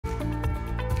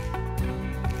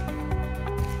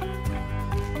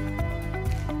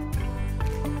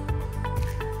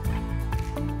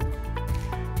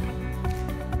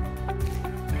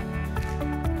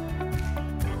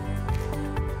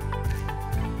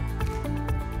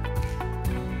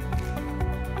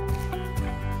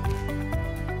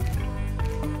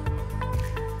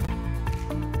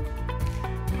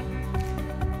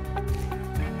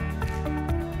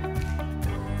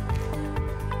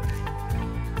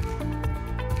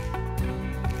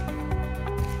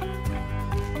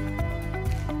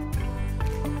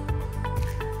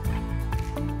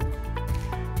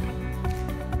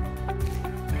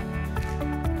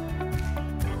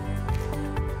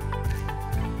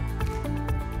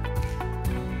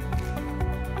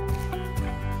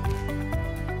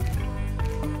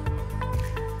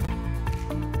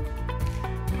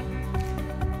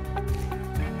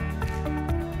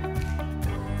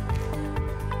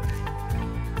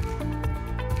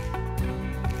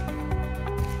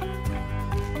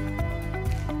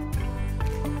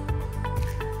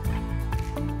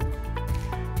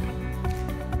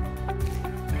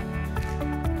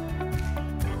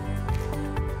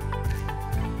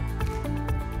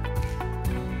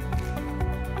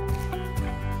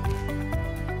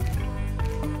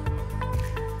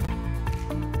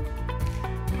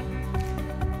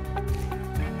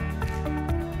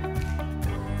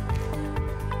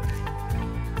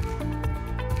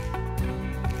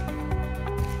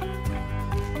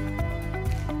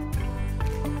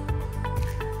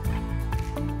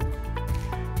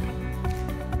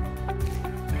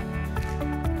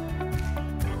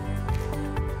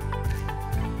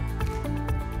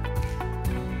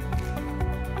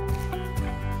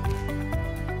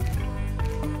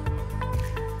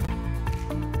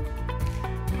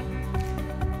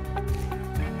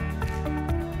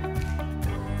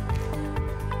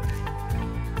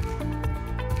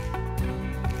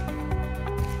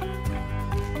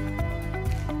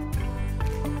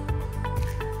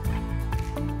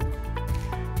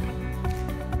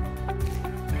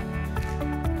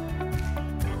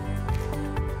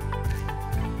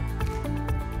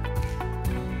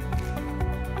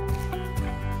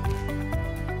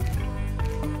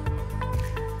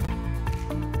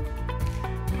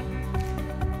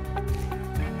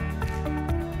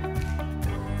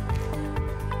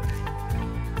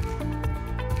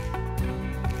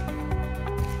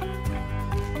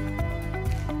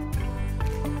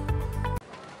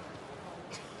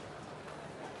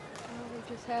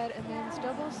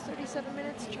37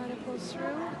 minutes. China pulls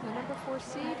through. The number 4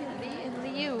 seed, Li and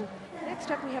Liu. Next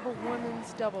up, we have a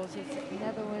women's doubles. It's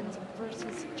Netherlands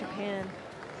versus Japan.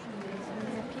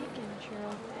 SEINEN, PIEK, and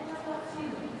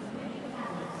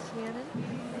SEINEN.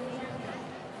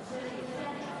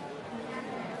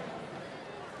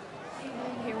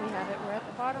 And here we have it. We're at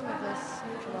the bottom of this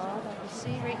draw that we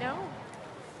see right now.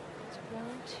 It's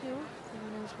round 2. The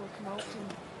winners will come out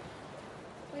and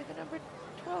play the number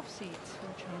 12 seeds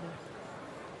from China.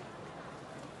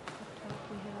 Up top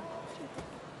we have 2 of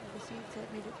the seeds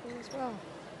that made it through as well.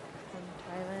 From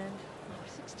Thailand, number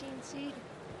 16 seed,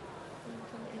 and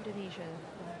from Indonesia,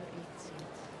 number 8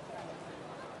 seeds.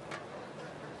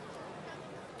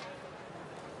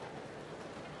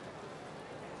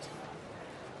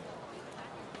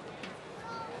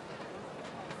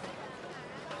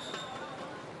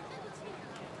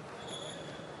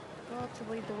 Well, to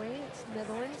lead the way, it's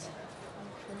Netherlands. And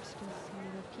first is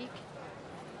PIEK.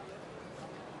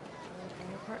 And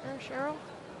your partner, Cheryl.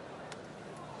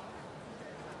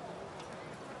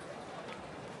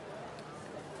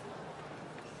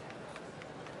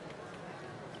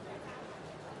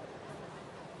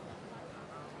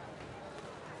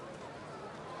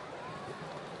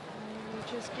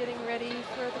 Just getting ready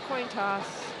for the coin toss.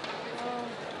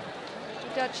 The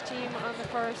Dutch team on the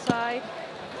far side.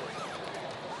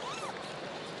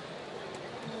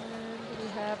 And we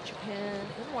have Japan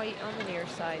in white on the near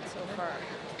side so far.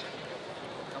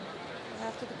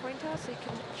 After the coin toss, they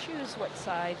can choose what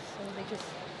side. So they just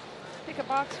pick a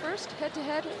box first, head to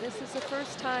head. This is the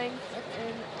first time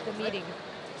in the meeting.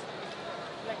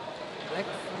 Black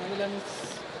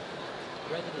Williams,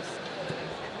 red is.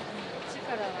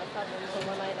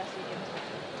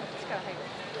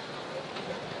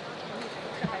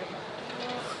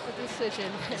 A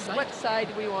decision. What side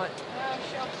do we want?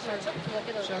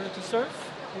 Charlotte to serve.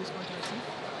 Who's going to receive?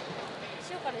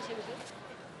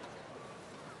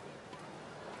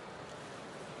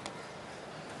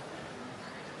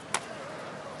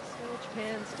 So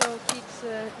Japan still keeps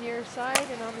the near side,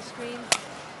 and on the screen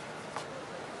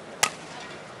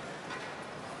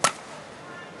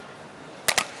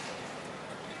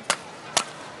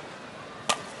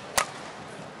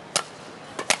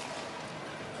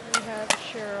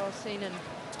SEINEN,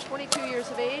 22 years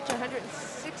of age,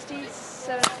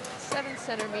 167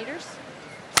 centimeters.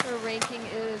 Her ranking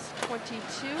is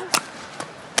 22.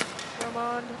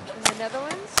 Romand in the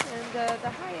Netherlands, and the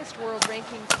highest world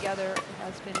ranking together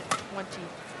has been 20.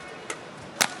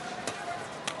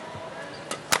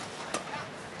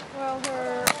 Well,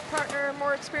 her partner,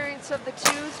 more experience of the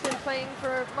two, has been playing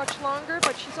for much longer,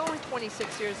 but she's only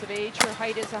 26 years of age. Her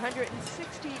height is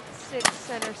 166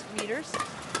 centimeters.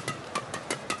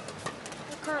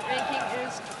 Current ranking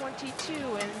is 22,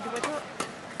 and with her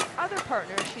other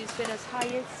partner, she's been as high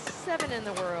as 7 in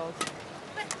the world.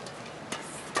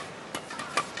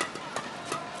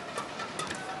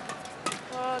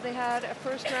 Well, they had a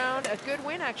first round, a good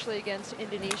win actually against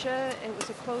Indonesia. It was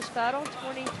a close battle,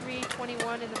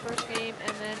 23-21 in the first game,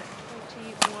 and then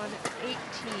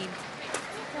 21-18.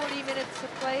 40 minutes to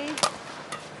play.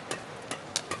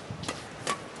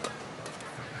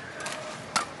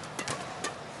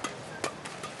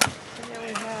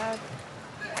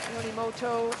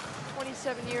 YONEMOTO,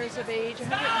 27 years of age,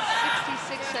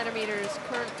 166 centimeters.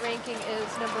 Current ranking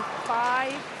is number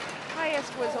 5.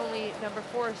 Highest was only number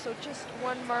 4, so just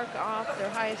 1 mark off their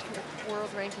highest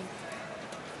world ranking.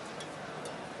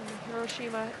 From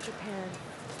Hiroshima, Japan.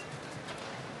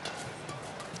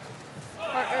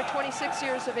 Partner, 26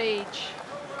 years of age.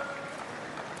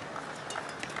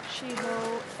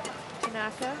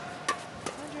 TANAKA,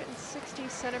 160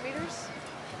 centimeters.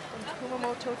 From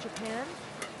Kumamoto, Japan.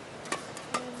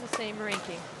 And the same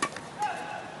ranking.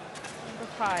 Number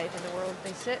 5 in the world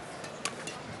they sit.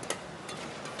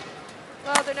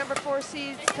 Well, they're number 4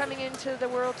 seeds coming into the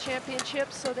World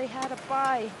Championships, so they had a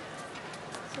bye.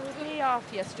 So a day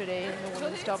off yesterday in the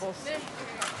women's doubles.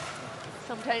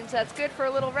 Sometimes that's good for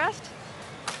a little rest.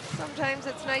 Sometimes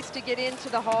it's nice to get into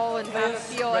the hall and have a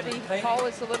feel. Every hall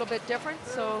is a little bit different,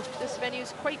 so this venue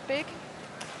is quite big.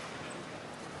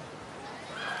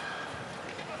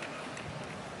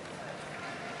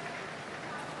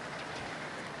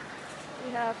 We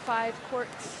have 5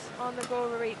 courts on the go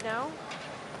right now.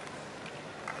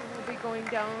 And we'll be going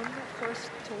down first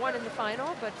to 1 in the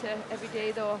final, but every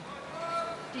day they'll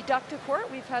deduct a court.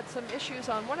 We've had some issues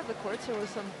on one of the courts. There was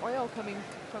some oil coming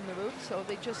from the roof, so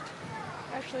they just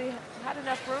actually had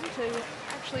enough room to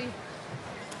actually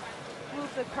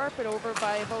move the carpet over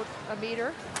by about a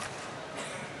meter.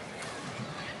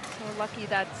 So lucky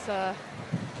that's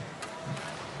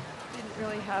didn't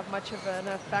really have much of an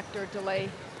effect or delay.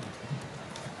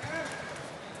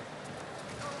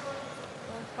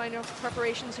 final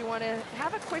preparations, you want to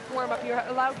have a quick warm-up. You're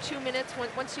allowed 2 minutes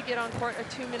once you get on court, a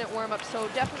 2-minute warm-up. So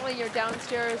definitely you're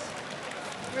downstairs,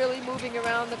 really moving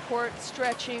around the court,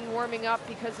 stretching, warming up,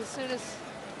 because as soon as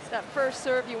that first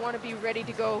serve, you want to be ready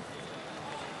to go.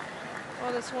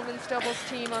 Well, this women's doubles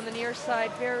team on the near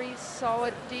side, very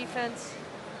solid defense.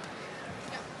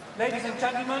 Ladies and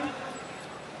gentlemen,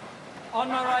 on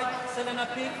my right,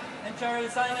 PIEK and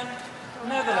SEINEN,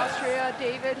 Netherlands. Austria,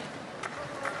 David.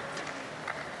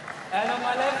 And on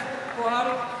my left,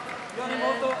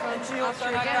 YONEMOTO and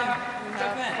TANAKA, we have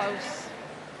Japan. Klaus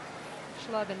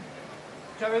Schlaven.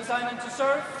 SEINEN to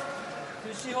serve, to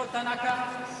TANAKA.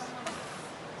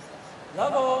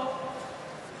 Love all.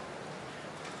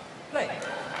 Play.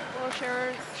 Well,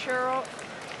 Cheryl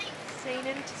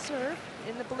SEINEN to serve.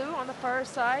 In the blue on the far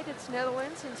side, it's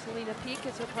Netherlands, and PIEK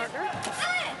is her partner.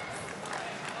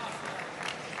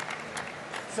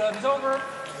 Serve is over.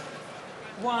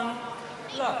 1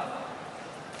 love.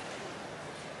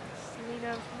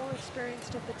 Selena, more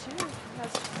experienced at the two,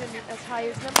 has been as high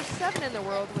as number 7 in the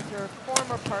world with her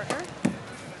former partner.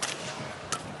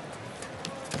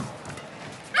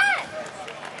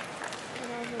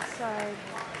 And on this side,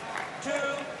 2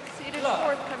 seeded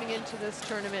love. 4th coming into this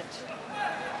tournament.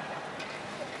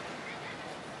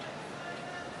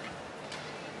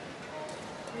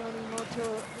 YONEMOTO,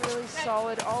 really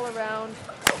solid all around,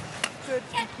 good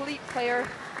complete player,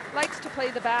 likes to play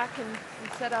the back and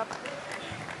set up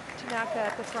TANAKA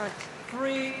at the front.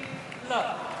 3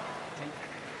 love.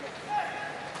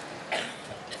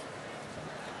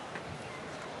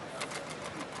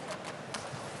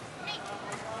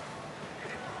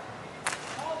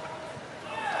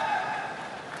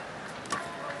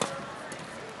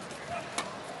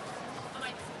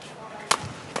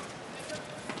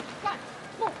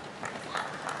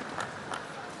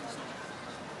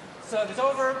 Serve is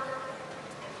over.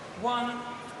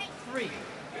 1-3.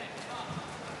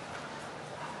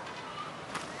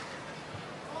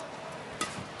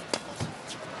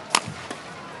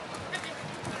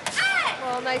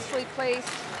 Well, nicely placed.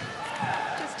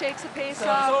 Just takes a pace Serve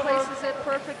off, over. places it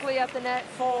perfectly at the net.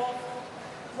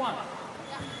 4-1.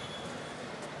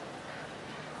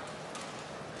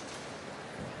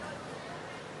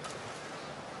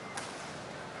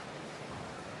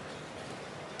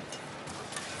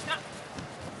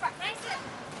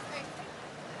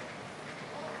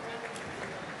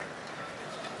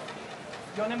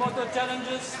 YONEMOTO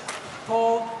challenges,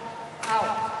 called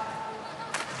out.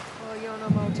 Well,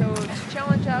 YONEMOTO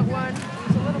challenge that one. He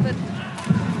was a little bit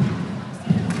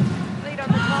late on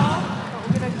the call, but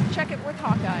we're going to check it with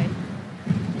Hawkeye.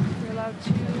 We're allowed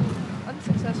 2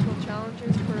 unsuccessful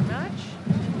challenges per match.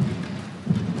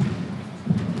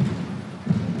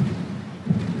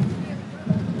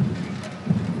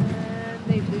 And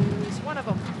they lose one of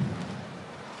them.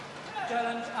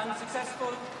 Challenge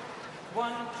unsuccessful.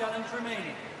 1 challenge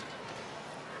remaining.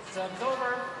 Serves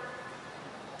over.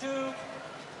 2-4.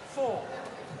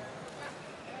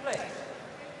 Play.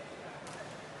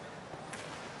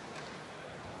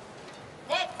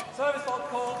 Service fault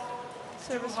called.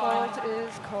 Service Too high. fault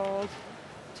is called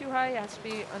too high. It has to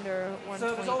be under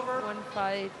Service over.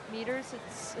 1.15 meters.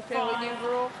 It's a fairly new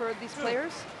rule for these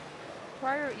players.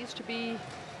 Prior, it used to be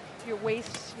your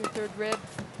waist, your 3rd rib.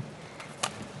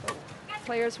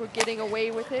 Players were getting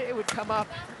away with it. It would come up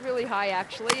really high,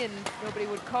 actually, and nobody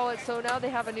would call it. So now they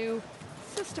have a new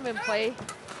system in play.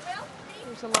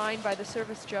 There's a line by the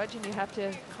service judge, and you have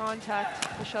to contact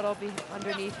the shuttle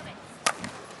underneath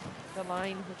the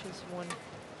line, which is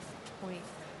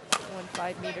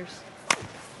 1.15 meters.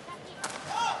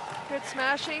 Good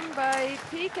smashing by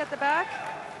PIEK at the back.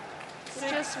 It's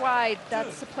just wide.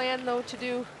 That's the plan, though, to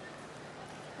do.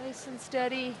 Nice and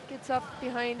steady. Gets up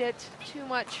behind it. Too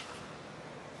much.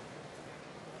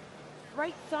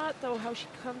 Right thought, though, how she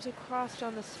comes across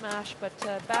on the smash, but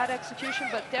bad execution,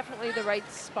 but definitely the right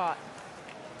spot.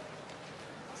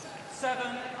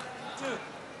 7-2.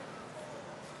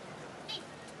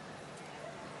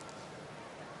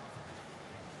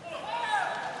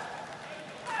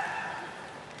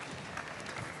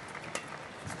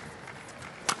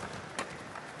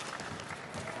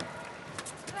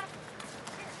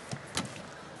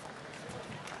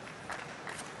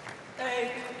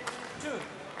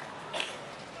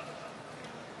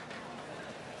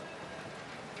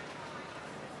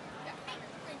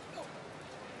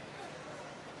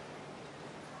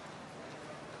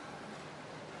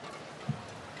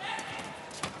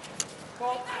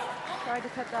 Tried to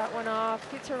cut that one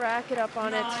off. Gets her racket up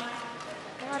on it.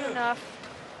 Not enough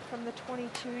from the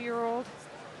 22-year-old.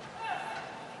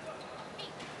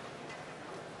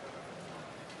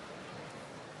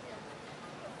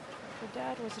 The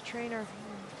dad was a trainer.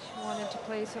 She wanted to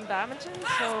play some badminton,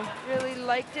 so really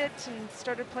liked it and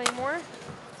started playing more.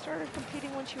 Started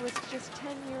competing when she was just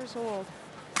 10 years old.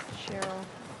 Cheryl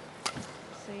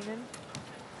SEINEN.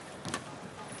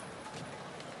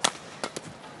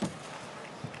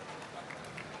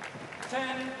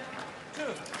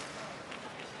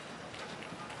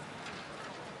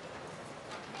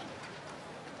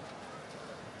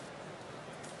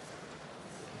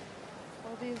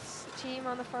 Well, this team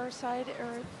on the far side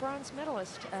are bronze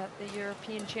medalist at the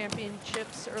European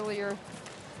Championships earlier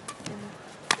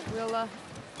in Willa,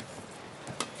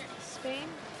 Spain.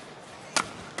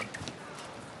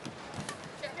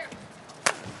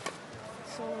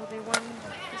 So they won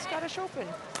the Scottish Open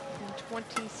in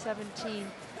 2017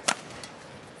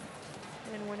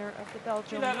 and winner of the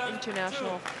Belgium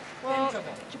International. Well,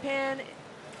 Japan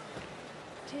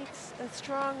takes a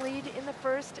strong lead in the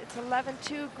first. It's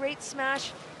 11-2, great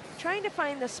smash, trying to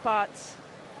find the spots.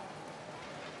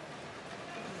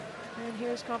 And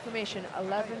here's confirmation,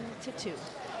 11-2.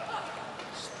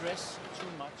 Stress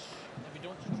too much, and we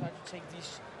don't try to take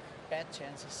these bad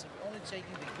chances. We're only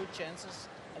taking the good chances,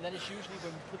 and that is usually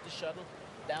when we put the shuttle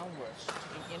downwards,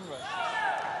 taking inrush.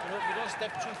 We don't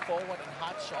step too forward and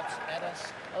hard shots at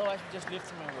us, otherwise we just lift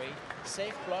them away.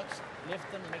 Safe blocks, lift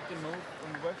them, make them move,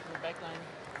 and work from the back line.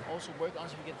 Also work on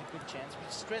so we get the good chance. We're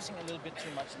stressing a little bit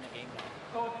too much in the game now.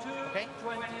 Court 2, okay?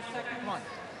 20 seconds. Come on.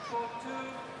 Court 2,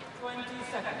 20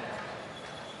 seconds.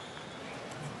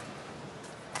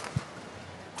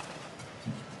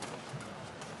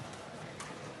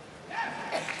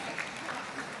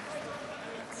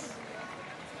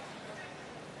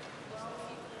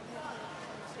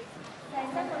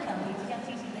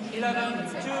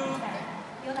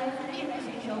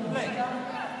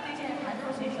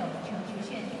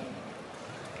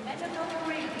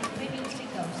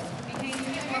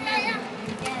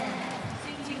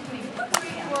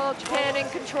 Well, Japan in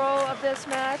control of this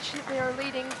match. They are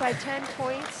leading by 10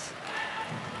 points.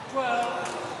 12-2.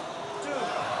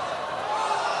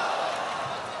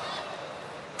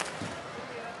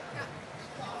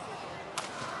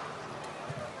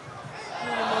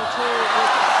 YONEMOTO with a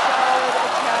solid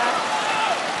attack.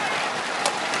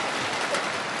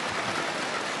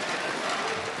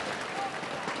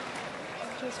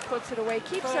 Just puts it away,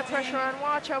 keeps that pressure on.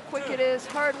 Watch how quick it is.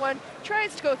 Hard one.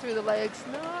 Tries to go through the legs.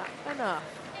 Not enough.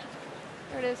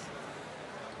 There it is.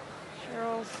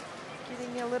 Cheryl's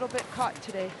getting a little bit caught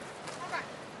today.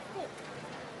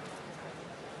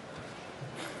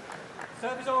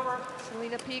 Service over.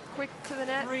 Selena PIEK quick to the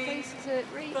net, places it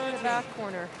right in the 30. back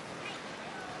corner.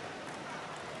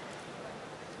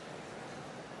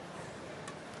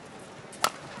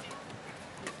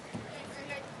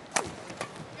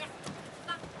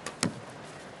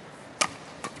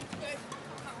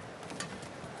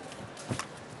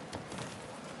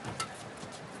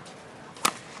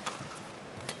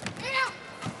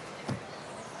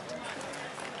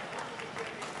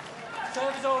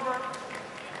 Service over.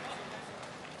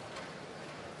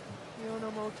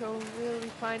 YONEMOTO really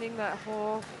finding that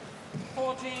hole.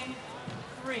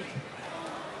 14-3.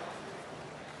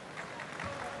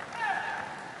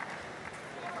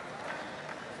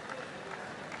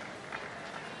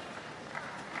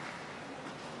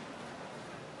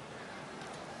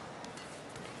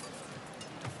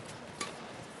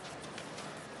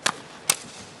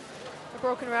 A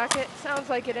broken racket, sounds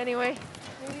like it anyway.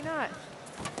 Maybe not.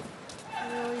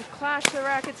 Really clash the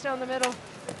rackets down the middle.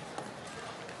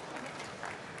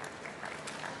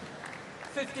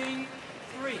 15-3.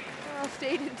 Well,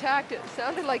 stayed intact. It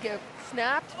sounded like it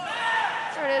snapped.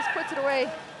 There it is, puts it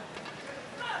away.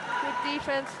 Good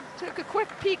defense. Took a quick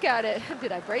peek at it.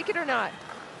 Did I break it or not?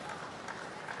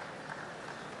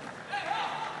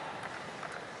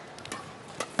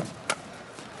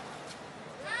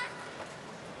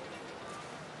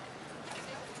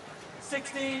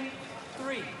 Sixteen,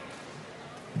 3.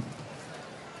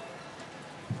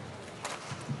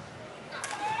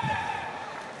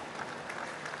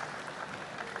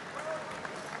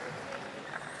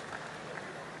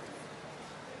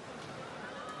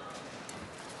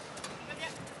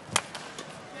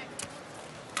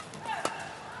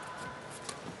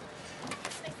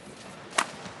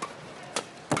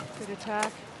 Good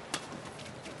attack.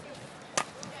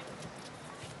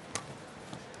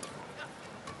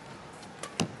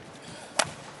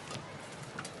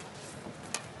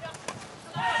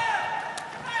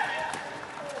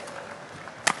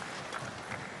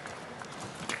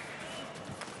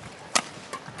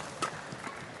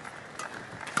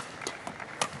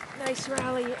 Nice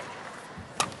rally.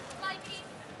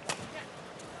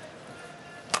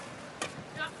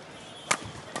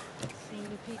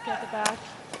 Selena PIEK at the back.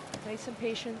 Nice and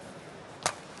patient.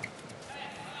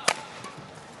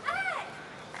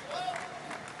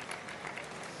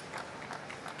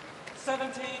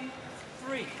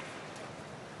 (17-3).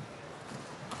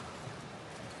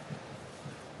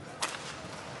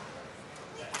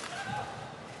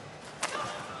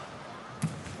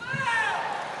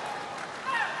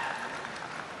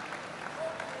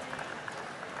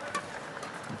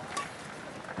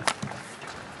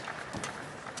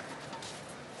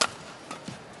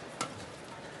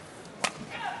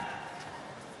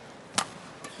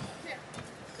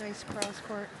 Nice cross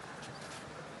court.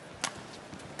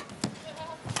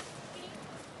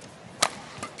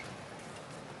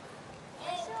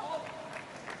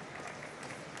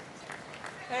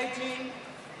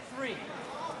 (18-3).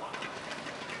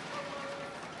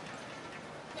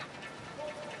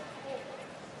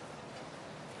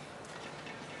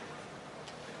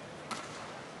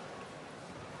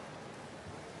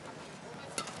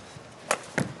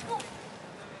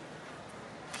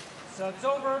 Subs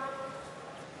over.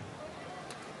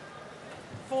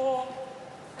 4-18.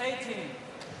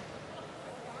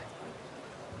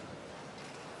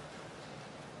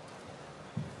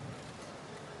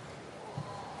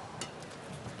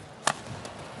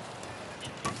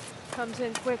 Comes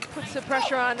in quick, puts the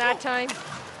pressure on that time.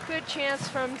 Good chance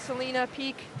from Selena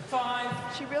PIEK.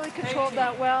 5. She really controlled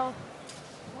that well.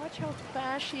 Watch how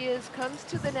fast she is, comes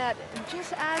to the net, and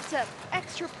just adds that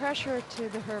extra pressure to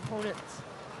her opponents.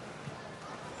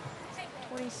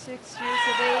 26 years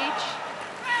of age.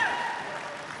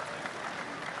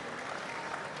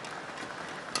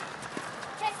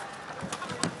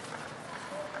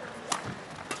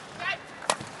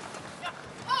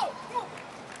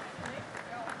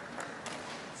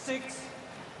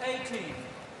 They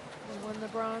won the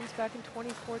bronze back in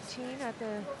 2014 at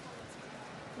the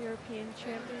European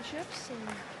Championships, in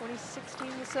 2016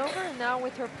 the silver, and now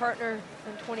with her partner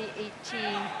in 2018,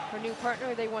 her new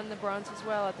partner, they won the bronze as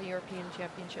well at the European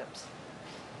Championships.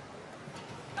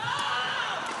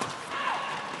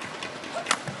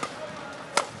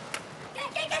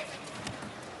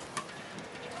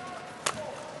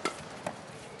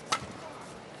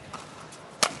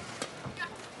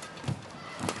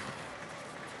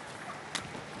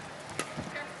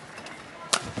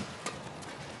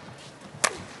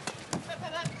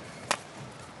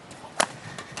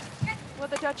 Well,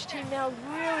 the Dutch team now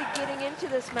really getting into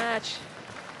this match,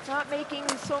 not making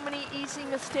so many easy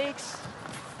mistakes,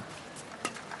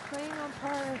 playing on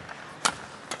par,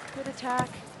 good attack.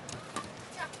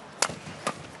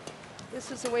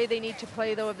 This is the way they need to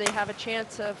play, though, if they have a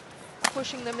chance of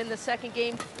pushing them in the second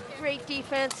game. Great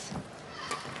defense.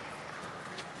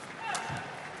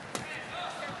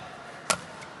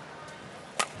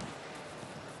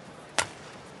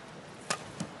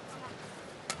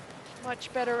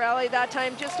 Much better rally that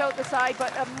time, just out the side,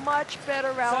 but a much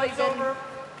better rally than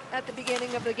at the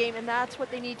beginning of the game, and that's what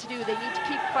they need to do. They need to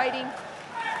keep fighting.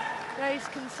 Nice,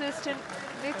 consistent,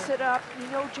 mix it up. You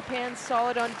know Japan's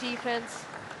solid on defense.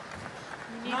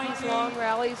 You need these long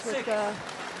rallies with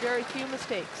very few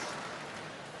mistakes.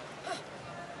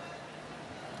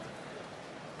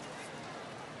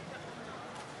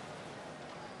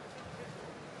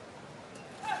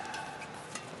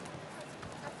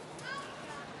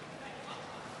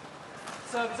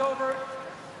 Subs over.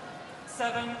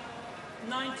 7-19.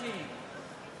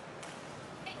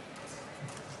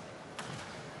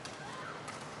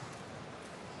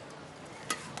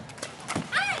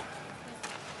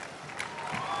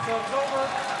 Subs over.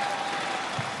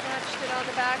 Snatched it on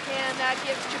the backhand. That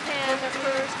gives Japan the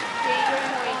first game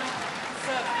point.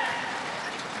 7.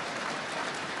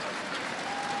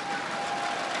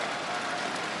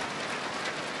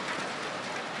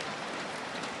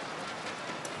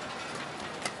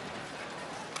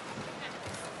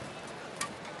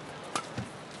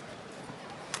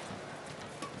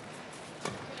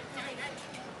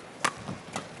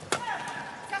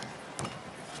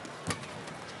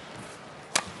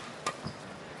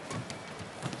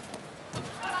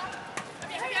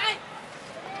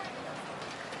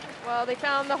 Well, they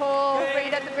found the hole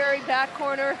right at the very back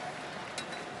corner.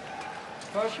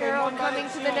 Cheryl coming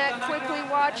to the net quickly.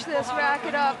 Watch this, rack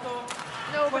it up.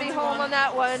 Nobody home on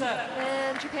that one.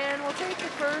 And Japan will take the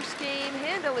first game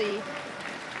handily,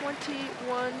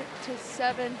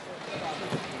 21-7.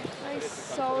 Nice,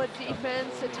 solid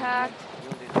defense, attack.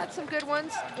 Had some good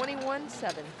ones,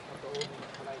 21-7.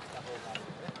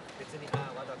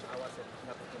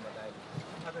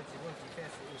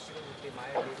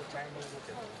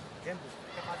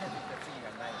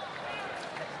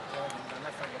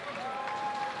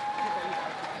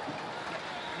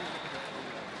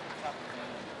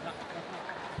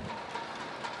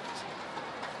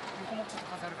 ちょっ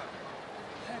と風あるから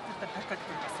早く打ったら早く帰って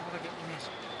くるからそこだけイメー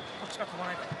ジこっちから飛ば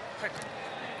ないから早く帰ってくる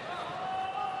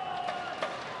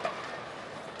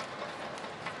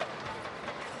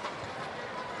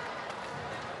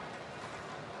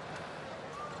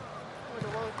Or the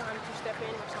wrong time to step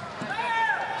in or something like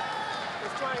that.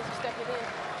 We're trying to step it in,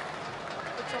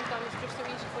 but sometimes it's just so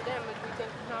easy for them, but we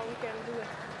think now we can do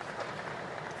it.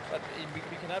 But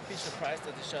we cannot be surprised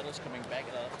that the shuttle is coming back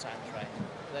a lot of times, right?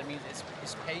 That means it's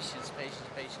patience,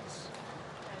 patience, patience.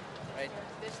 Right?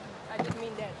 This, I didn't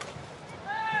mean that.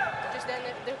 Just then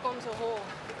there comes a hole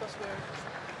because we're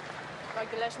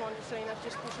like the last one, the trainer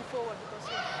just pushing forward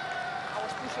because I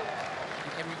was pushing it.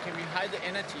 Can we hide the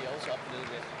energy also up a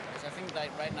little bit? Because I think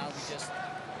that right now we're just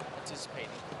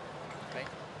participating, right?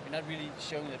 We're not really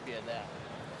showing that we are there.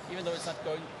 Even though it's not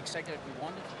going exactly like we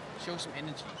wanted, show some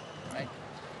energy, right?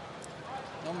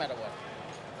 No matter what.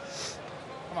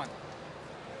 Come on.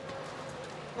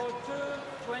 Code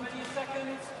 2, 20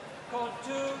 seconds. Code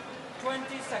 2,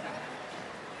 20 seconds.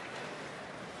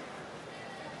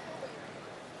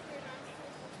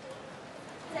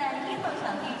 在1号场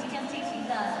地即将进行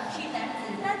的是男子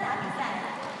单打比赛，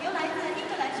由来自英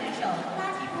格兰选手拉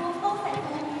吉夫·欧塞夫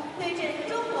对阵中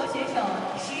国选手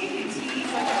石宇奇。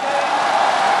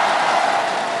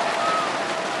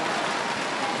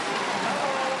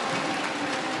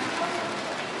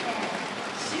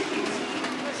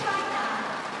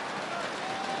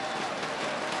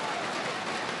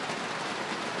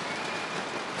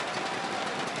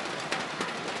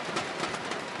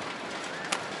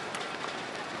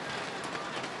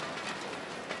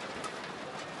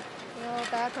 Well,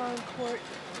 back on court,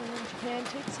 and Japan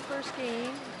takes the first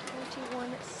game,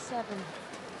 21-7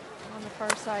 on the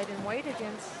far side in white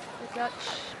against the Dutch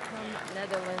from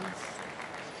Netherlands.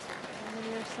 On the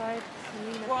near side,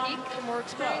 PIEK, the more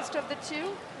experienced of the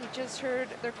two. We just heard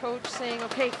their coach saying,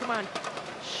 okay, come on,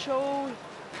 show.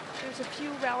 There's a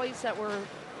few rallies that were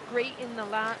great in the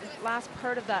last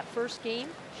part of that first game.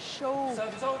 Show.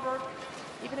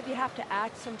 Even if you have to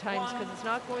act sometimes because it's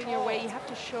not going your way, you have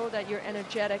to show that you're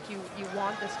energetic, you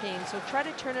want this game. So try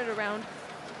to turn it around.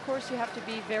 Of course, you have to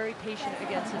be very patient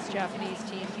against this Japanese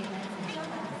team.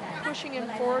 Pushing it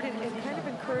forward and kind of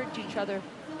encourage each other.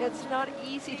 It's not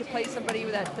easy to play somebody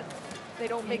that they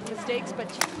don't make mistakes, but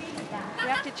you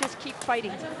have to just keep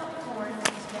fighting.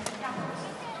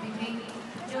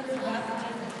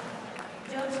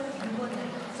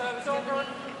 Service over.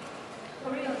 2,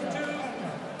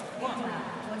 1.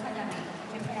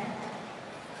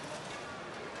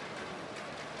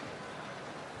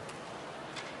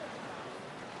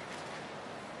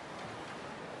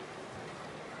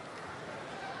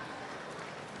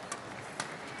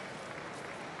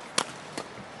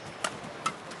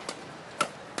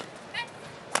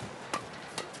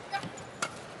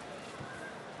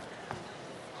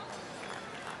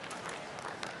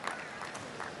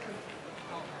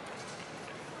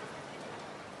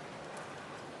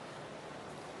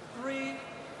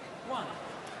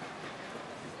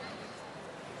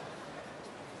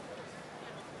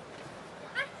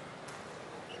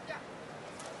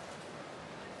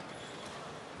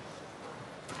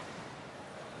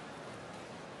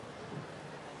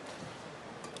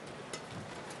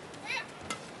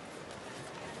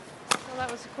 Well,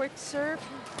 that was a quick serve.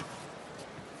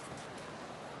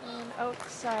 And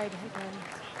outside again.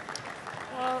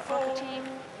 Well, on the team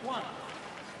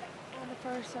on the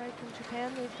far side from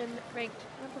Japan, they've been ranked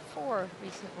number 4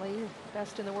 recently,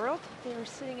 best in the world. They are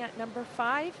sitting at number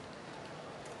 5.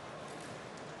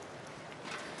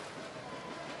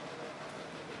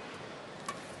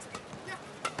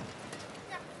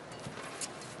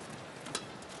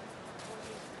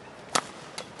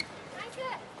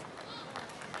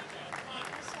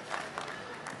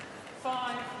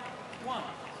 Won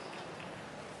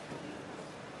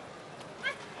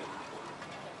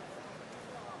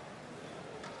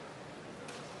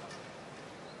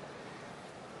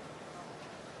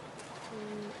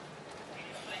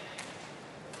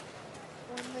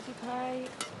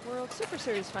the World Super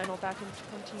Series final back in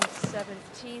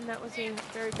 2017. That was a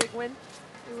very big win.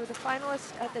 We were the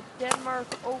finalists at the Denmark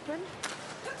Open.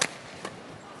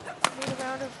 Made a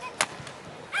round of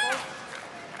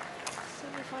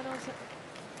semifinals at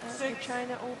the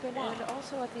China Open and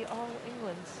also at the All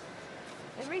Englands.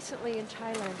 And recently in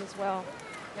Thailand as well.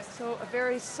 So a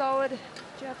very solid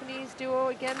Japanese duo.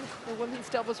 Again, the women's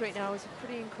doubles right now is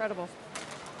pretty incredible.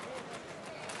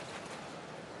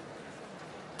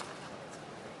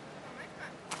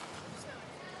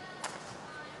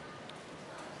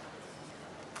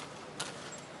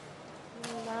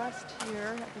 Last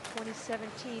year at the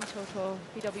 2017 Total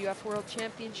BWF World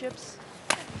Championships,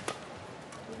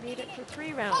 Made it for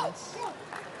 3 rounds.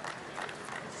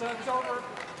 Service over.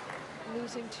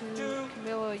 Losing to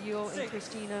Camilla Yule and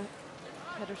Christina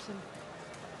Pedersen.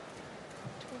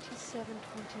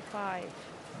 27-25.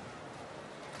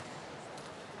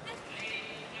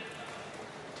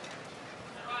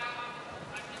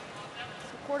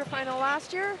 So quarterfinal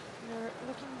last year. They're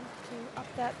looking to up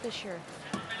that this year.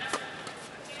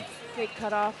 Great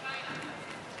cutoff.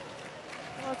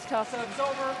 Well, it's tough. Service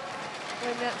over.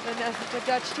 When the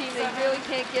Dutch team, they really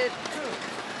can't get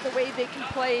the way they can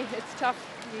play. It's tough.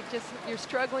 You're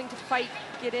struggling to fight,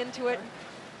 get into it.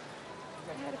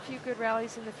 They had a few good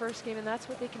rallies in the first game, and that's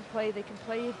what they can play. They can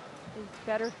play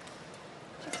better.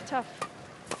 Just tough.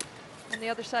 On the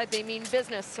other side, they mean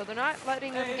business, so they're not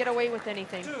letting them get away with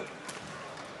anything.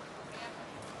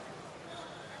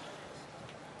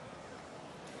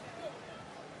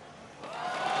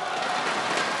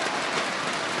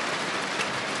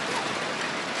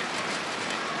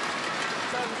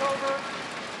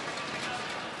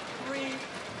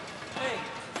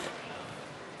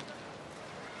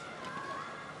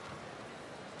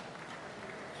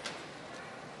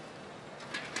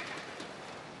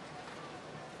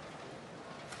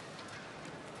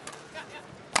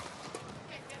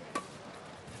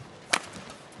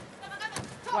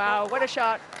 Wow, what a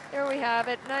shot. There we have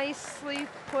it. Nicely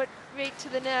put right to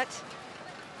the net.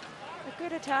 A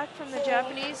good attack from the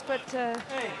Japanese, but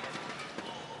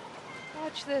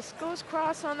watch this. Goes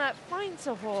cross on that, finds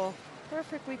a hole.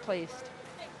 Perfectly placed.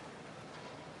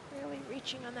 Really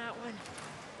reaching on that one.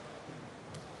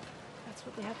 That's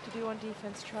what they have to do on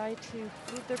defense. Try to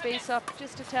move their base up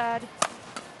just a tad.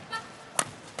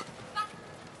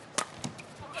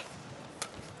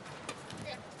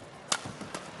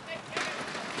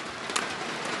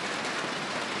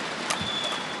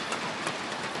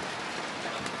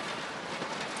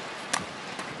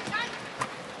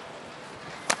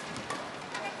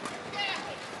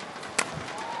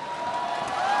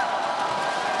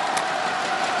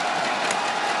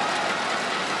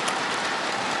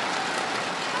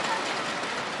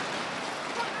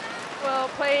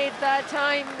 That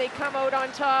time they come out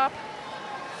on top,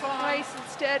 nice and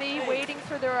steady, waiting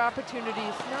for their opportunities,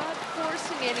 not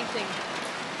forcing anything.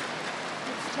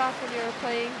 It's tough when you're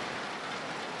playing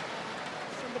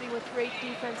somebody with great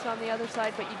defense on the other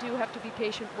side, but you do have to be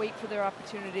patient, wait for their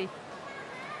opportunity.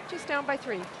 Just down by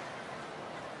 3.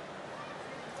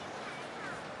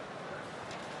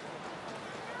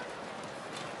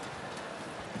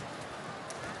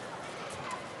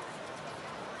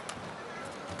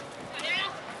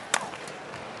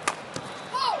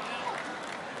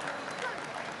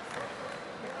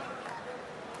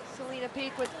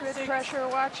 PIEK with good pressure.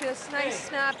 Watch this. Nice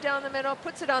snap down the middle.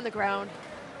 Puts it on the ground.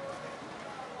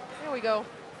 There we go.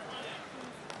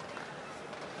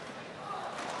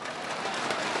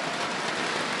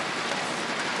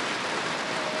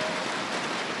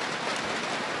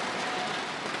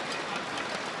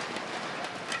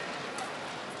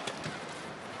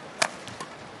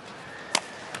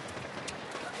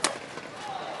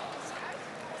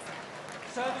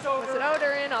 Was it out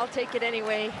or in? I'll take it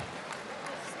anyway.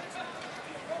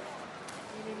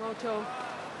 YONEMOTO.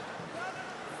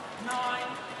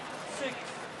 9-6.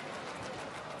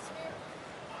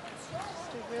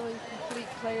 Just a really complete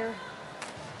player.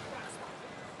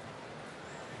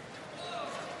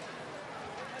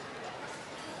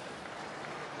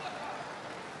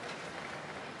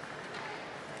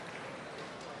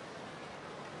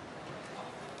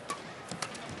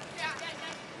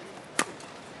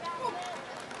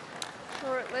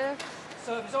 Short lift.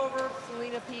 Service over.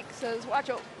 PIEK says, watch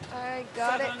out. I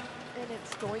got it. And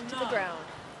it's going to the ground.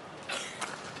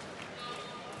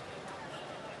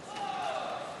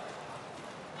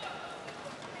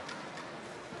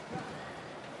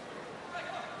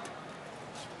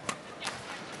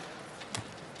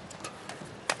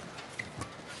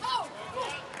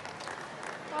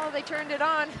 Oh, they turned it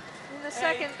on in the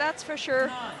second, that's for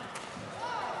sure.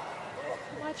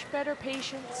 Much better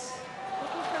patience.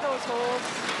 Looking for those holes.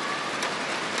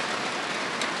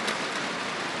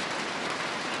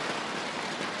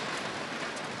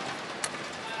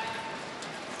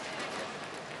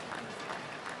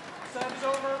 Service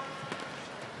over.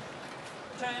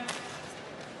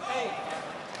 10-8.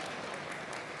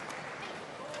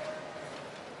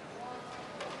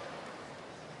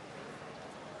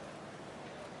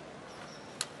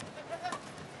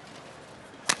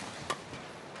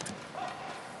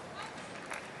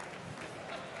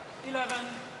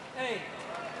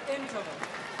 Interval.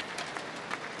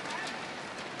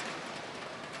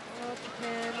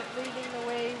 Japan leading the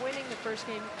way, winning the first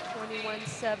game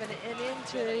 21-7 and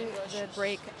into the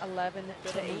break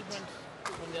 11-8.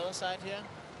 From the other side here.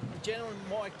 In general,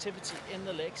 more activity in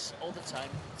the legs all the time.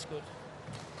 It's good.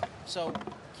 So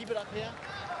keep it up here.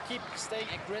 Keep staying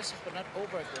aggressive, but not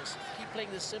over-aggressive. Keep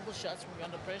playing the simple shots when you're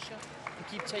under pressure, and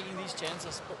keep taking these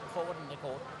chances forward in the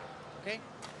court. Okay?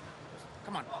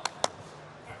 Come on.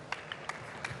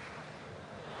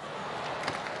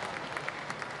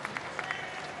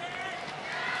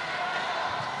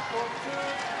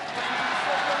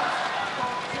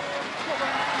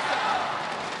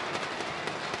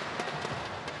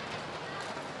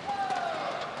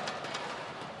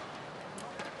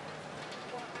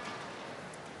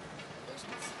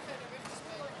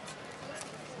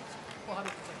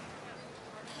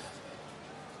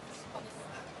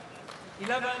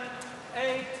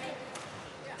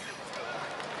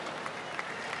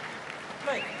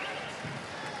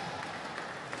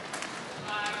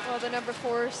 Well, the number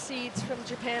 4 seeds from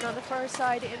Japan on the far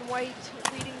side in white,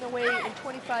 leading the way in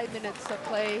 25 minutes of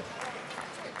play.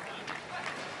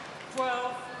 12-8.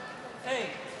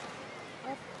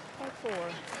 Up by 4.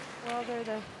 Well, they're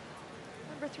the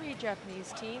number 3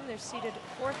 Japanese team. They're seeded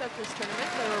 4th at this tournament.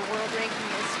 Their world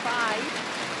ranking is 5.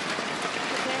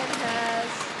 Japan has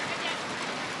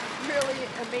really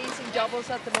amazing doubles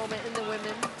at the moment in the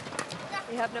women.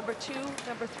 We have number 2,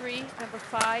 number 3, number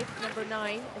 5, number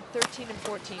 9, and 13 and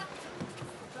 14.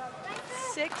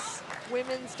 6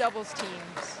 women's doubles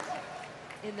teams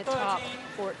in the top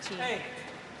 14.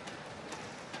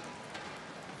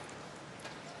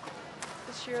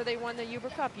 This year they won the Uber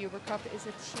Cup. Uber Cup is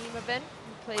a team event.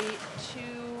 We play 2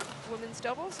 women's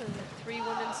doubles and 3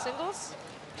 women's singles.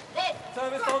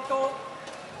 Service don't go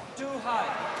too high.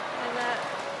 And that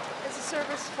is a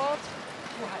service fault.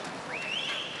 Too high.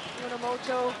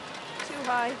 YONEMOTO, too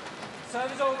high.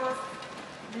 Service over.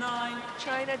 9.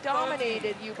 China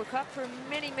dominated Uber Cup for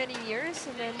many, many years,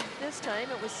 and then this time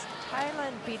it was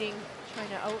Thailand beating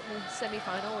China out in the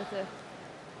semifinal with an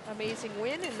amazing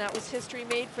win, and that was history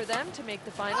made for them to make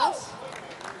the finals.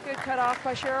 Good cut off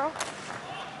by Cheryl,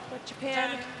 but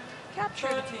Japan 10, captured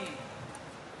 13.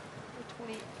 the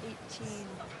 2018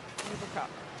 Uber Cup.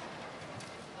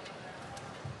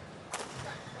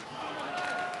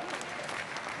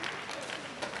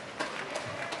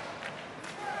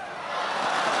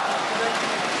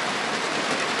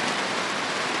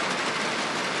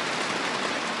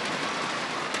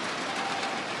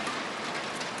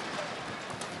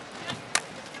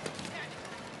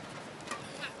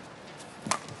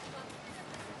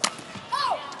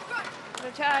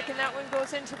 Attack, and that one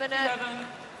goes into the net.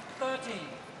 11-13.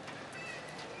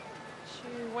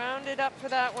 She wound it up for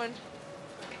that one.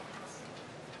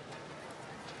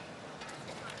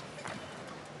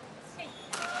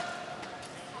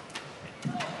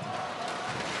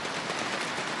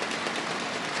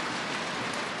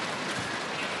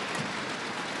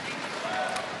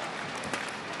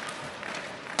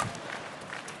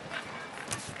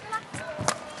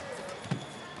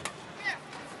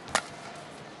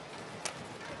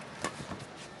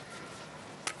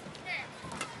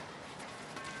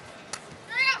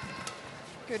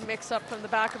 Good mix up from the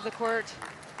back of the court.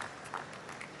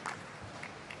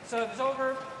 Service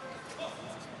over.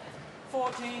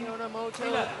 14. YONEMOTO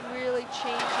 11. really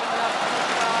changing up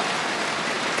the job.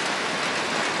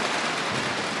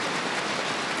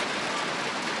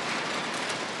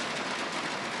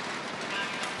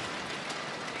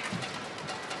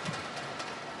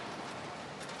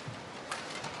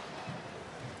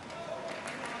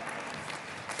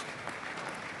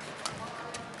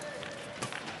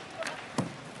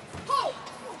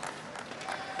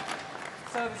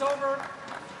 Service over.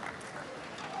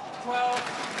 12,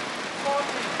 14.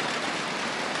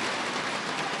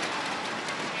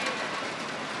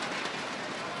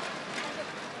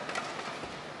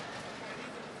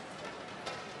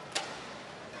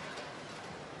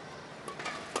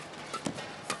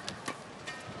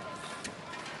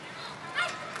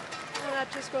 And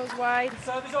that just goes wide.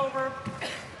 Service over.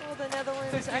 Well, the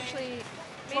Netherlands 15, actually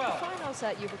made 12. the finals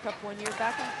at Uber Cup one year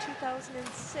back in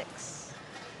 2006.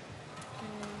 And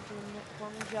in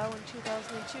Guangzhou in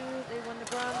 2002, they won the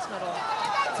bronze medal.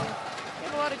 So we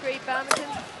have a lot of great badminton.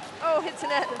 Oh, hits a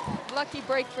net. Lucky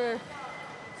break for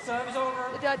Service over.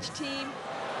 the Dutch team.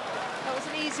 That was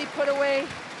an easy put away.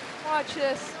 Watch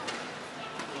this.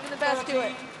 Even the best do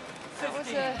it. 13, That was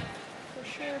 15. a for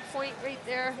sure point right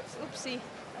there. Oopsie,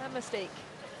 a mistake.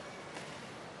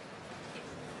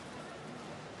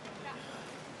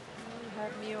 We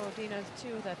have Mio Dina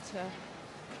too. That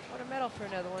won a medal for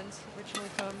Netherlands, originally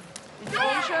from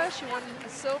Indonesia. She won a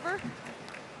silver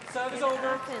Service in over.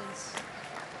 Athens.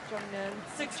 Jungnan,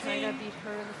 16, China beat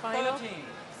her in the final. 13.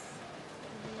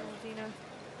 Mio Dina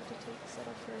had to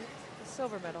settle for the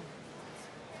silver medal.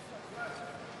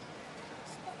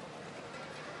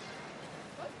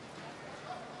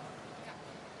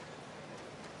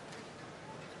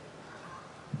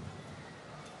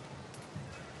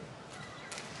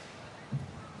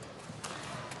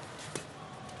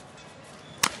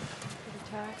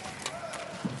 Attack.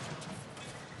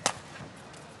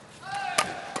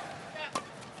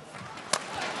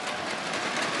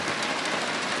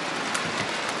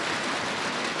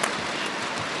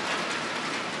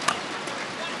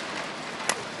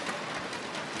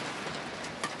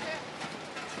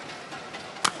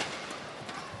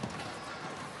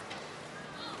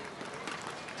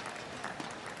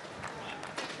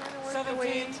 Trying to work their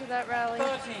way into that rally.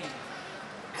 13.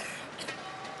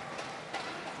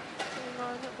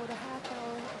 On about a half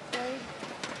hour of play.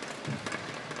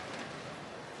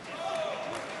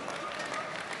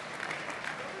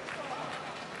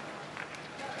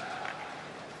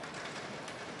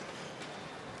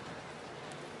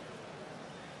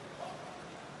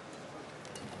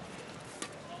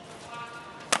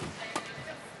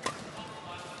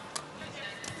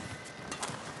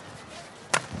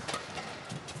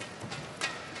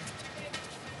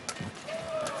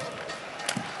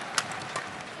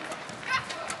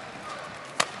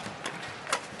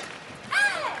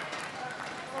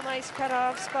 Nice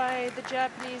cutoffs by the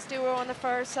Japanese duo on the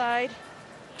far side.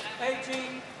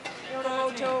 18.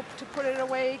 Yonemoto to put it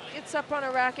away, gets up on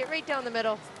a racket right down the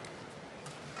middle.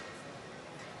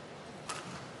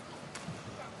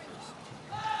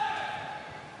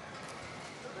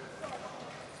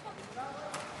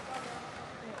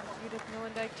 Judith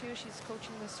Nowendijk too, she's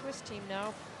coaching the Swiss team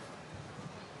now.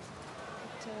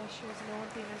 But she was an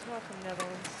Olympian as well from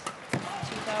Netherlands in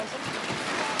 2000.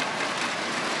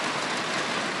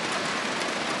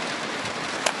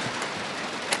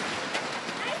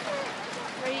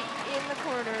 In the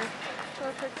corner,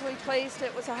 perfectly placed.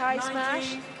 It was a high 19,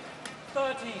 smash.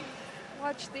 13.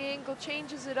 Watch the angle,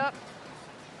 changes it up.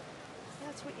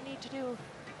 That's what you need to do.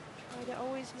 Try to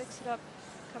always mix it up,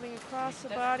 coming across the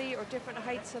body or different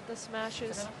heights of the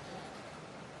smashes.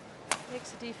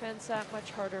 Makes the defense that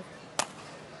much harder.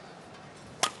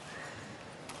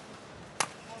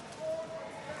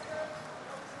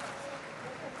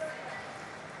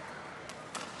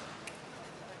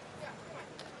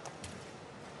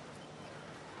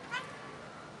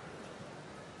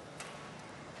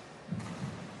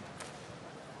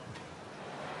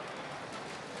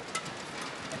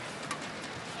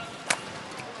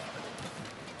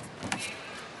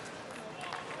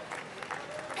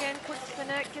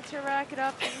 Gets her racket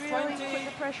up and really 20, put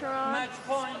the pressure on. Match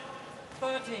point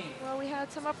 13. Well, we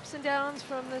had some ups and downs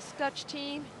from this Dutch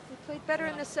team. They played better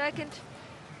in the second.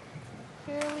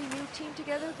 Fairly new team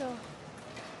together. They'll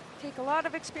take a lot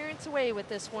of experience away with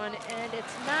this one, and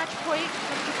it's match point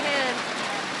from Japan.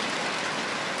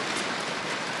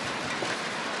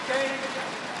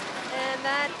 And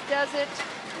that does it.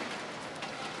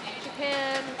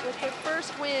 Japan with their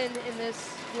first win in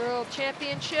this World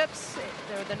Championships.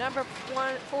 They're the number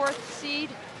 4th seed.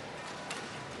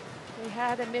 They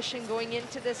had a mission going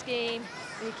into this game.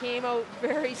 They came out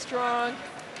very strong.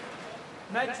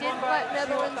 Didn't let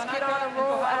Netherlands get on a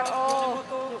roll at all.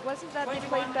 It wasn't that they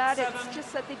played bad, it's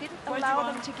just that they didn't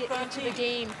allow them to get into the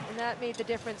game, and that made the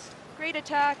difference. Great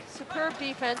attack, superb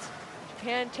defense.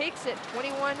 Japan takes it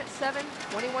 21-7,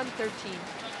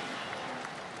 21-13.